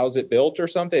it or how's it built or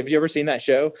something. Have you ever seen that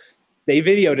show? They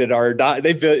videoed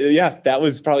it. That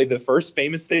was probably the first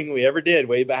famous thing we ever did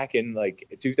way back in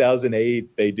like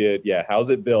 2008. They did. Yeah. How's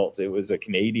it built? It was a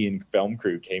Canadian film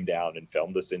crew came down and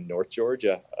filmed us in North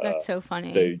Georgia. That's so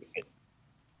funny. So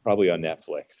probably on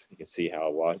Netflix. You can see how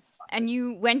it was. And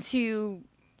you went to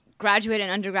graduate and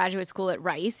undergraduate school at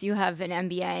Rice. You have an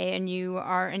MBA and you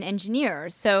are an engineer.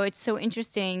 So it's so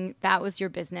interesting. That was your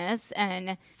business.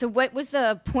 And so what was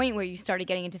the point where you started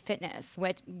getting into fitness?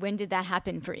 When did that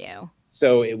happen for you?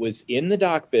 So it was in the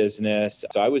dock business.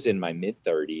 So I was in my mid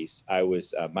 30s.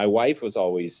 My wife was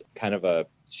always kind of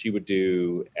she would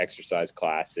do exercise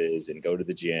classes and go to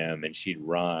the gym, and she'd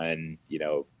run,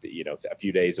 a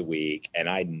few days a week. And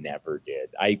I never did.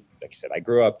 Like I said, I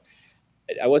grew up,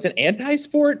 I wasn't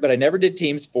anti-sport, but I never did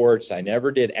team sports. I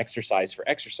never did exercise for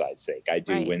exercise sake. I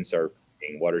do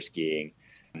windsurfing, water skiing.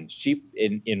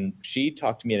 She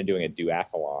talked me into doing a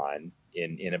duathlon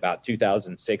in about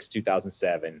 2006,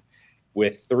 2007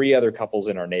 with 3 other couples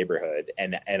in our neighborhood.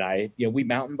 And we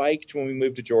mountain biked when we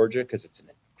moved to Georgia because it's an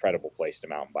incredible place to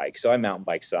mountain bike. So I mountain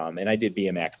biked some, and I did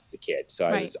BMX as a kid. So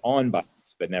I was on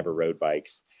bikes, but never rode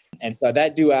bikes. And so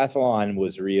that duathlon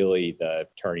was really the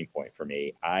turning point for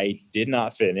me. I did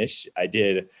not finish. I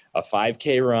did a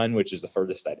 5K run, which is the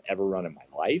furthest I'd ever run in my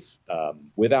life,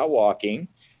 without walking.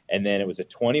 And then it was a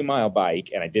 20-mile bike,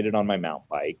 and I did it on my mountain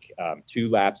bike, 2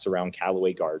 laps around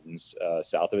Callaway Gardens,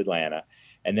 south of Atlanta.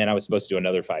 And then I was supposed to do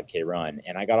another 5K run,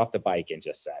 and I got off the bike and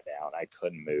just sat down. I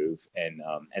couldn't move. And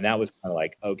that was kind of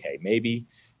like, okay, maybe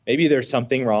maybe there's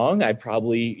something wrong. I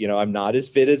probably, I'm not as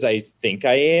fit as I think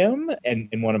I am. And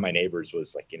one of my neighbors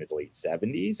was like in his late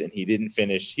 70s and he didn't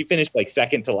finish. He finished like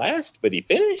second to last, but he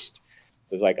finished.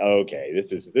 So it's like, okay,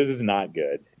 this is not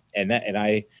good. And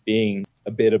I being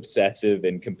a bit obsessive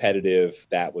and competitive,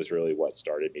 that was really what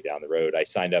started me down the road. I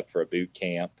signed up for a boot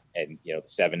camp and,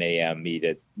 7 a.m. meet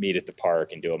at the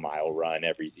park and do a mile run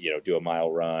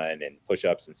and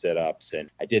push-ups and sit-ups. And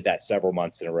I did that several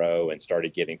months in a row and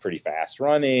started getting pretty fast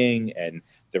running. And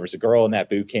there was a girl in that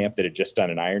boot camp that had just done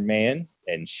an Ironman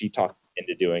and she talked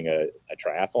into doing a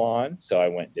triathlon. So I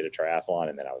went and did a triathlon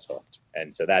and then I was hooked.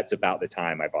 And so that's about the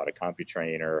time I bought a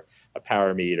CompuTrainer, a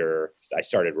power meter. I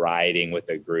started riding with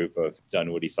a group of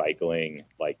Dunwoody cycling,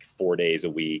 like 4 days a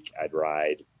week. I'd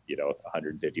ride,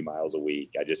 150 miles a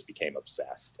week. I just became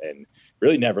obsessed and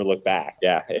really never looked back.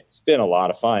 Yeah, it's been a lot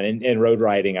of fun. And road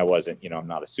riding, I wasn't, I'm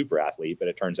not a super athlete, but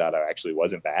it turns out I actually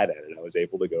wasn't bad at it. I was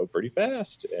able to go pretty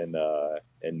fast and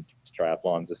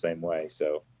triathlons the same way.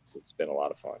 So it's been a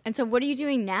lot of fun. And so what are you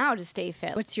doing now to stay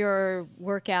fit? What's your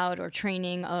workout or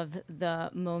training of the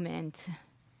moment?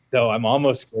 So I'm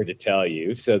almost scared to tell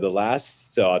you. So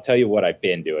I'll tell you what I've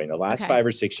been doing. The last 5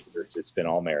 or 6 years, it's been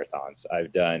all marathons.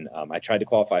 I've done, I tried to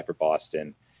qualify for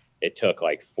Boston. It took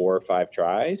like 4 or 5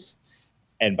 tries.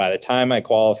 And by the time I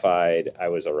qualified, I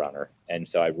was a runner. And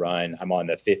so I'm on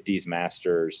the 50s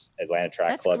Masters Atlanta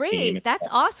Track Club team. That's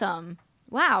awesome.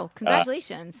 Wow.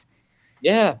 Congratulations.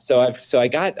 Yeah. So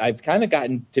I've kind of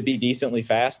gotten to be decently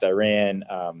fast. I ran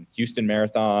Houston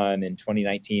Marathon in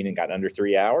 2019 and got under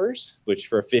 3 hours, which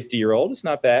for a 50-year-old is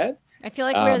not bad. I feel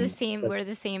like we're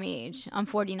the same age. I'm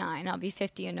 49. I'll be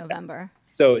 50 in November.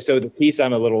 So the piece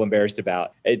I'm a little embarrassed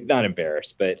about, not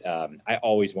embarrassed, but I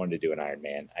always wanted to do an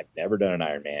Ironman. I've never done an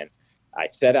Ironman. I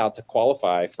set out to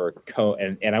qualify for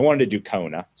Kona, and I wanted to do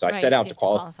Kona. So I set out to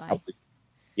qualify.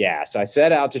 Yeah, so I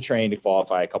set out to train to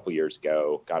qualify a couple years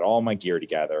ago, got all my gear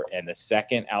together, and the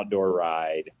second outdoor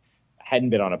ride, I hadn't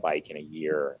been on a bike in a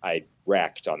year. I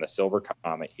wrecked on the Silver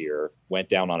Comet here, went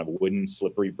down on a wooden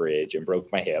slippery bridge and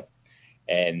broke my hip.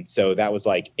 And so that was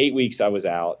like 8 weeks I was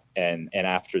out, and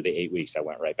after the 8 weeks, I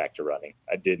went right back to running.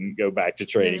 I didn't go back to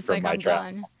training from my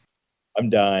triathlon. I'm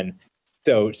done.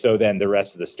 So then the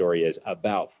rest of the story is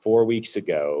about 4 weeks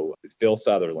ago, Phil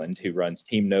Sutherland, who runs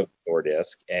Team Novo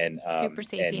Nordisk and Super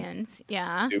Sapiens.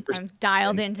 I'm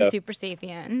dialed into Super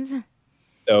Sapiens.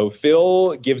 So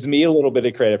Phil gives me a little bit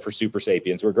of credit for Super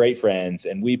Sapiens. We're great friends,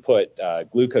 and we put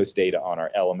glucose data on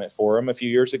our Element forum a few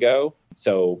years ago.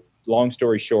 So long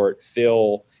story short,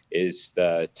 Phil is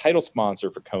the title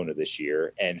sponsor for Kona this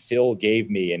year, and Phil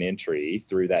gave me an entry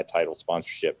through that title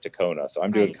sponsorship to Kona. So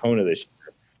I'm doing Kona this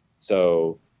year.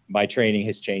 So my training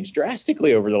has changed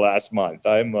drastically over the last month.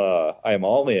 I'm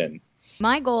all in.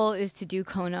 My goal is to do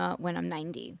Kona when I'm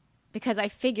 90 because I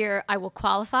figure I will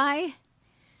qualify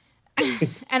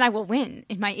and I will win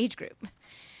in my age group.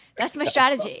 That's my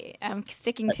strategy. I'm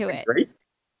sticking to it. Great.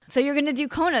 So you're going to do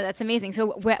Kona. That's amazing. So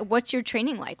what's your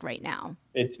training like right now?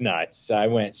 It's nuts. I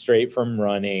went straight from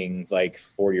running like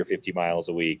 40 or 50 miles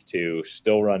a week to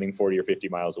still running 40 or 50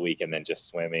 miles a week and then just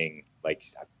swimming. Like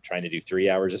I'm trying to do 3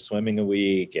 hours of swimming a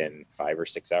week and 5 or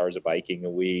 6 hours of biking a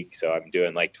week. So I'm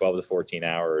doing like 12 to 14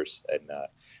 hours and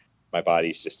my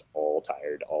body's just all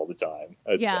tired all the time.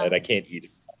 And I can't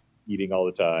eating all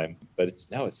the time, but it's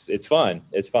fun.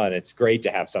 It's fun. It's great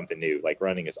to have something new. Like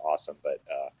running is awesome, but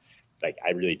like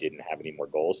I really didn't have any more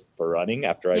goals for running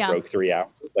after I broke 3 hours.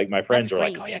 Like my friends were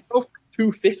like, "Oh yeah, go for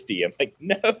 250." I'm like,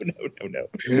 no.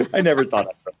 I never thought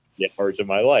I'd run 50 hours in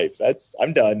my life.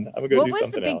 I'm done. I'm gonna go do something else. What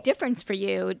was the big difference for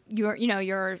you?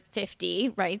 You're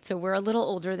 50, right? So we're a little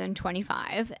older than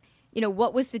 25.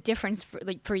 What was the difference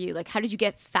for you? Like, how did you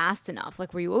get fast enough?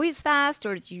 Like, were you always fast,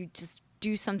 or did you just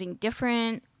do something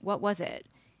different? What was it?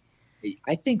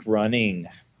 I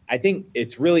think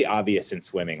it's really obvious in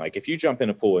swimming. Like if you jump in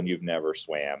a pool and you've never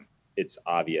swam, it's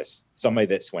obvious. Somebody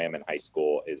that swam in high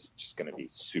school is just going to be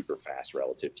super fast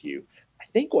relative to you. I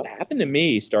think what happened to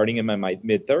me starting in my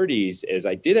mid 30s is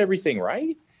I did everything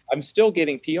right. I'm still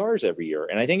getting PRs every year.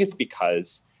 And I think it's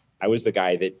because I was the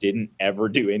guy that didn't ever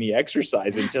do any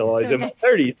exercise until I was in my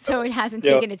 30s. So it hasn't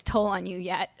taken its toll on you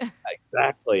yet.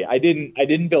 Exactly. I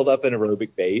didn't build up an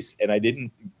aerobic base and I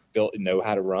didn't know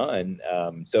how to run.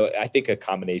 So I think a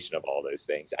combination of all those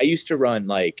things. I used to run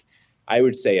I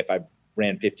would say if I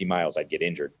ran 50 miles, I'd get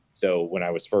injured. So when I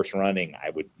was first running,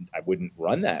 I wouldn't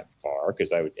run that far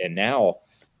and now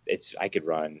I could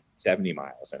run 70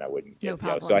 miles and I wouldn't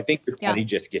get, so I think your body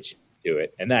just gets you to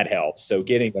it and that helps. So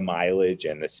getting the mileage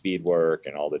and the speed work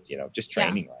and all the, just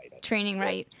training right. Training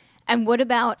right. And what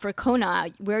about for Kona?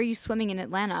 Where are you swimming in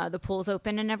Atlanta? Are the pools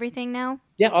open and everything now?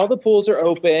 Yeah, all the pools are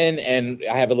open, and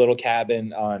I have a little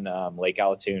cabin on Lake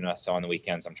Allatoona. So on the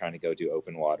weekends, I'm trying to go do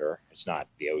open water. It's not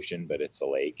the ocean, but it's a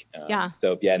lake.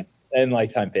 So yeah, and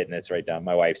Lifetime Fitness right down.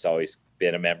 My wife's always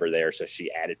been a member there, so she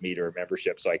added me to her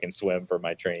membership so I can swim for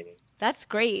my training. That's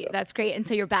great. That's great. And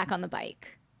so you're back on the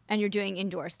bike, and you're doing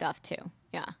indoor stuff too.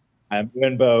 Yeah. I'm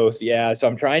doing both. Yeah. So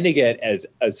I'm trying to get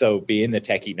so being the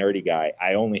techie nerdy guy,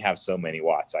 I only have so many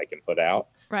watts I can put out.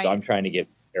 Right. So I'm trying to get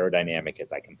aerodynamic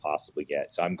as I can possibly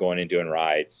get. So I'm going and doing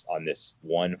rides on this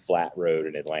one flat road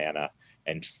in Atlanta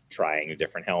and trying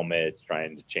different helmets,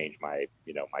 trying to change my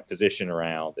position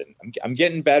around. And I'm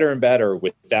getting better and better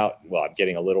I'm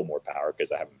getting a little more power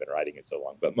because I haven't been riding it so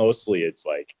long, but mostly it's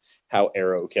like, how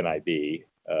aero can I be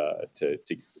to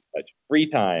get free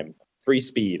time? Free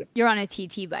speed. You're on a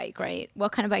TT bike, right?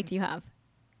 What kind of bike do you have?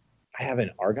 I have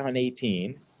an Argon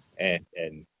 18 and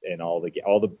all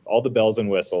the bells and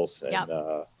whistles, and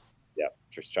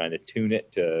just trying to tune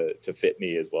it to fit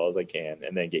me as well as I can,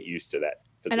 and then get used to that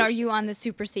position. And are you on the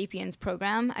Super Sapiens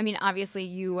program? I mean, obviously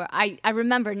you were. I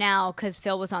remember now because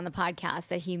Phil was on the podcast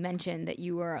that he mentioned that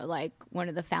you were like one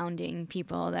of the founding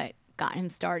people that got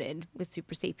him started with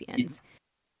Super Sapiens.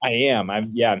 I am.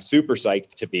 I'm super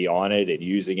psyched to be on it and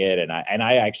using it. And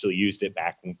I actually used it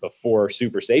back before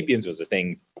Super Sapiens was a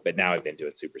thing, but now I've been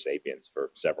doing Super Sapiens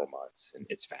for several months, and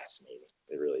it's fascinating.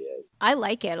 It really is. I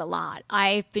like it a lot.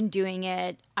 I've been doing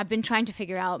it. I've been trying to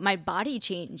figure out, my body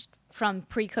changed from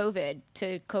pre-COVID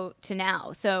to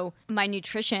now. So my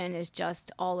nutrition is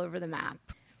just all over the map.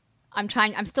 I'm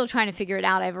still trying to figure it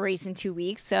out. I have a race in 2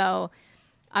 weeks. So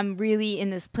I'm really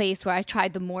in this place where I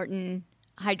tried the Morton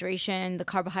hydration, the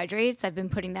carbohydrates. I've been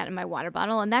putting that in my water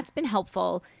bottle, and that's been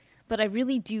helpful. But I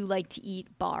really do like to eat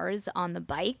bars on the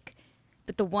bike.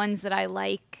 But the ones that I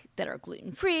like that are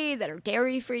gluten-free, that are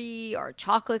dairy-free, or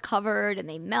chocolate-covered, and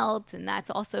they melt, and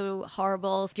that's also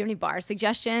horrible. Do you have any bar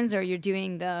suggestions, or you're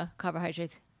doing the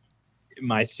carbohydrates?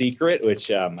 My secret,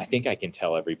 which I think I can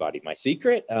tell everybody, my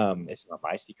secret, it's not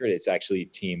my secret. It's actually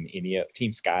Team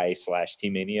Sky /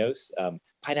 Team Ineos,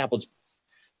 pineapple juice.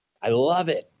 I love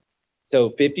it.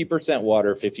 So 50%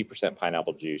 water, 50%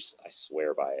 pineapple juice. I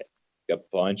swear by it. A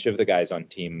bunch of the guys on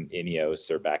Team Ineos,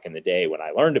 or back in the day when I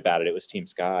learned about it, it was Team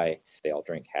Sky. They all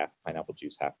drink half pineapple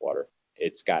juice, half water.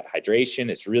 It's got hydration.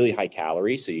 It's really high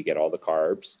calorie, so you get all the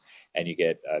carbs, and you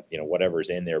get whatever's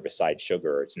in there besides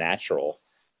sugar. It's natural.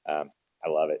 I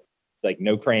love it. It's like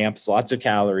no cramps, lots of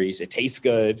calories. It tastes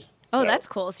good. Oh, that's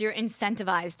cool. So you're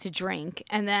incentivized to drink,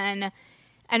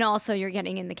 and also you're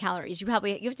getting in the calories. You have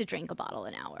to drink a bottle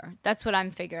an hour. That's what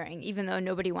I'm figuring, even though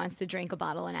nobody wants to drink a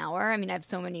bottle an hour. I mean, I have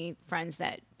so many friends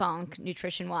that bonk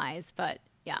nutrition-wise, but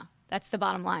yeah, that's the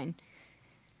bottom line.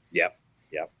 Yep.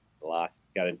 Lots.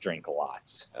 Got to drink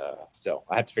lots. So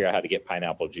I have to figure out how to get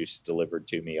pineapple juice delivered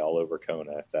to me all over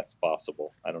Kona, if that's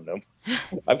possible. I don't know.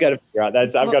 I've got to figure out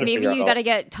that. Maybe you got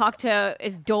to talk to,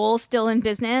 is Dole still in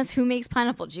business? Who makes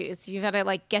pineapple juice? You got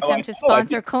to get them to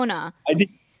sponsor Kona.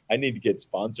 I need to get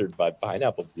sponsored by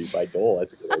Pineapple Juice by Dole.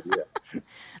 That's a good idea.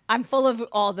 I'm full of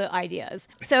all the ideas.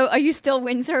 So are you still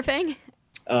windsurfing?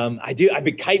 I do. I've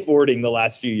been kiteboarding the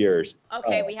last few years.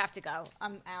 Okay, we have to go.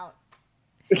 I'm out.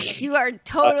 You are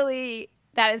totally,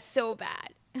 that is so bad.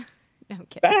 No, I'm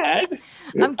kidding. Bad?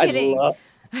 I'm kidding.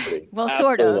 Well,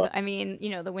 sort of. I mean,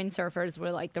 the windsurfers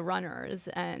were like the runners,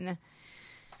 and.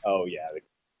 Oh, yeah.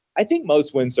 I think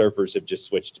most windsurfers have just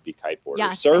switched to be kiteboarders.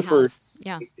 Yes,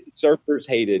 surfers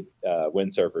hated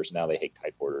windsurfers. Now they hate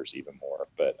kiteboarders even more.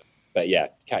 But yeah,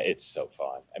 it's so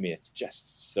fun. I mean, it's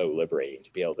just so liberating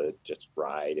to be able to just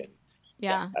ride and.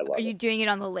 Yeah. I love Are you doing it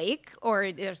on the lake,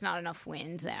 or there's not enough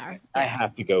wind there? I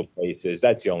have to go places.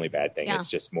 That's the only bad thing. Yeah. It's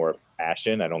just more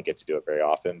passion. I don't get to do it very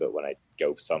often, but when I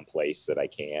go someplace that I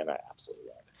can, I absolutely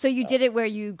love it. So you did it where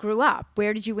you grew up.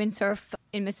 Where did you windsurf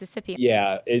in Mississippi?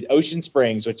 Yeah, Ocean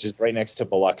Springs, which is right next to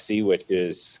Biloxi, which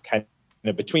is kind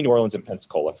of between New Orleans and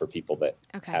Pensacola for people that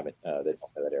haven't that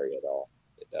don't know that area at all.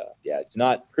 It's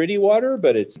not pretty water,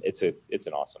 but it's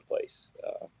an awesome place.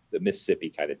 The Mississippi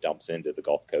kind of dumps into the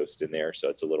Gulf Coast in there, so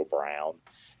it's a little brown,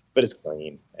 but it's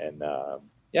clean. And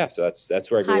so that's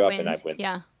where I grew up, and I went.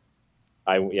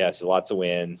 So lots of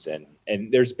winds, and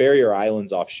there's barrier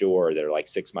islands offshore that are like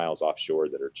 6 miles offshore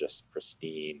that are just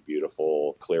pristine,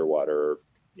 beautiful, clear water,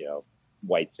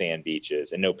 white sand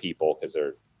beaches, and no people because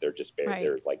they're just bare. Right.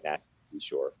 They're like natural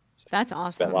seashore. So that's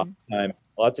awesome. Spent a lot of time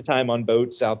lots of time on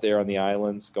boats out there on the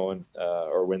islands going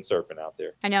or windsurfing out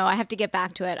there. I know. I have to get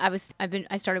back to it.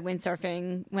 I started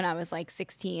windsurfing when I was like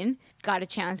 16. Got a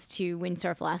chance to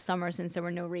windsurf last summer since there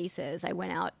were no races. I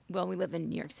went out. Well, we live in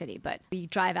New York City, but we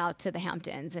drive out to the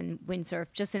Hamptons and windsurf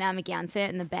just in Amagansett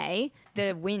in the bay.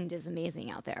 The wind is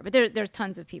amazing out there, but there's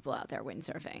tons of people out there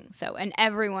windsurfing. So, and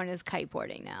everyone is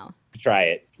kiteboarding now. Try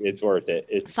it. It's worth it.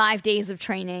 It's 5 days of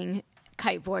training,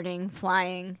 kiteboarding,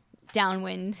 flying,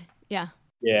 downwind. Yeah.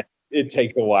 Yeah, it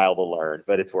takes a while to learn,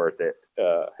 but it's worth it.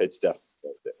 It's definitely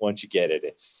worth it. Once you get it,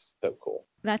 it's so cool.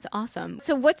 That's awesome.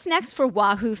 So what's next for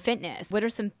Wahoo Fitness? What are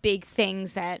some big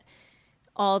things that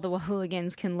all the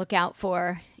Wahooligans can look out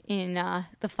for in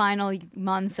the final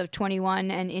months of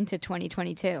 21 and into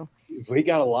 2022? We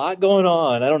got a lot going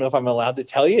on. I don't know if I'm allowed to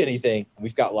tell you anything.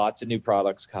 We've got lots of new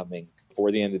products coming for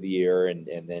the end of the year and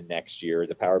then next year.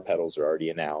 The power pedals are already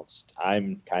announced.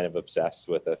 I'm kind of obsessed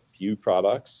with a few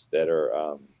products that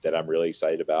are that I'm really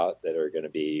excited about that are going to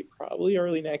be probably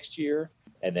early next year.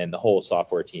 And then the whole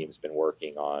software team's been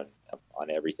working on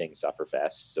everything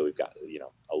Sufferfest. So we've got,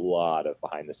 a lot of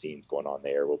behind the scenes going on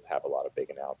there. We'll have a lot of big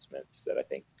announcements that I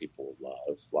think people will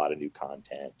love, a lot of new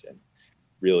content and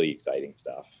really exciting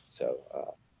stuff. So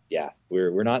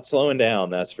we're not slowing down,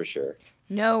 that's for sure.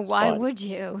 No, why would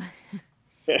you?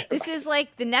 This is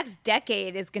like the next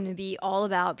decade is going to be all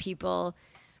about people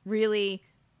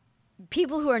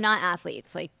who are not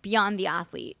athletes, like beyond the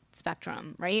athlete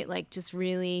spectrum, right? Like just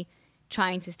really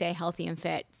trying to stay healthy and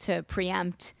fit to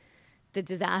preempt the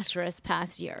disastrous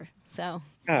past year. So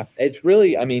yeah, it's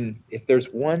really, if there's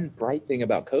one bright thing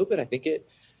about COVID, I think it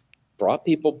brought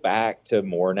people back to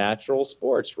more natural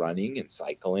sports, running and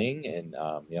cycling. And,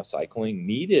 cycling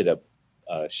needed a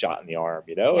shot in the arm,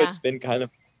 It's been kind of,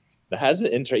 it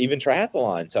hasn't even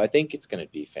triathlon. So I think it's going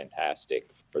to be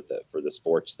fantastic for the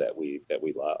sports that we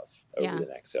love over the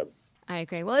next several. I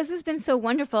agree. Well, this has been so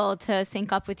wonderful to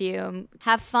sync up with you.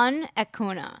 Have fun at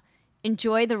Kona.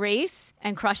 Enjoy the race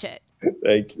and crush it.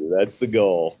 Thank you. That's the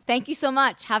goal. Thank you so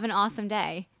much. Have an awesome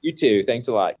day. You too. Thanks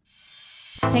a lot.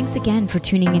 Thanks again for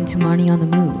tuning in to Marnie on the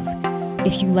Move.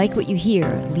 If you like what you hear,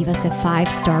 leave us a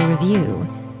 5-star review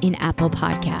in Apple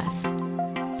Podcasts.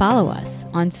 Follow us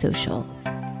on social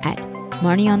at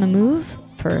Marnie on the Move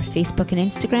for Facebook and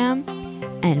Instagram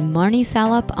and Marnie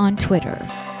Salop on Twitter.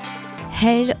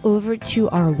 Head over to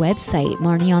our website,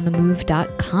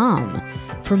 marnieonthemove.com,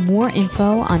 for more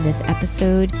info on this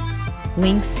episode,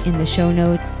 links in the show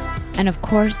notes, and of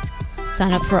course,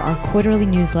 sign up for our quarterly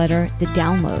newsletter, The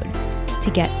Download,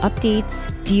 to get updates,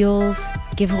 deals,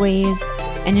 giveaways,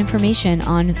 and information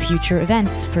on future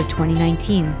events for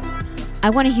 2019. I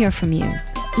want to hear from you.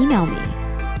 Email me,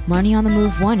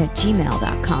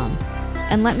 marnieonthemove1@gmail.com,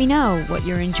 and let me know what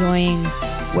you're enjoying,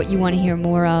 what you want to hear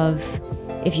more of.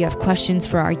 If you have questions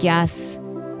for our guests,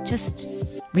 just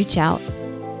reach out.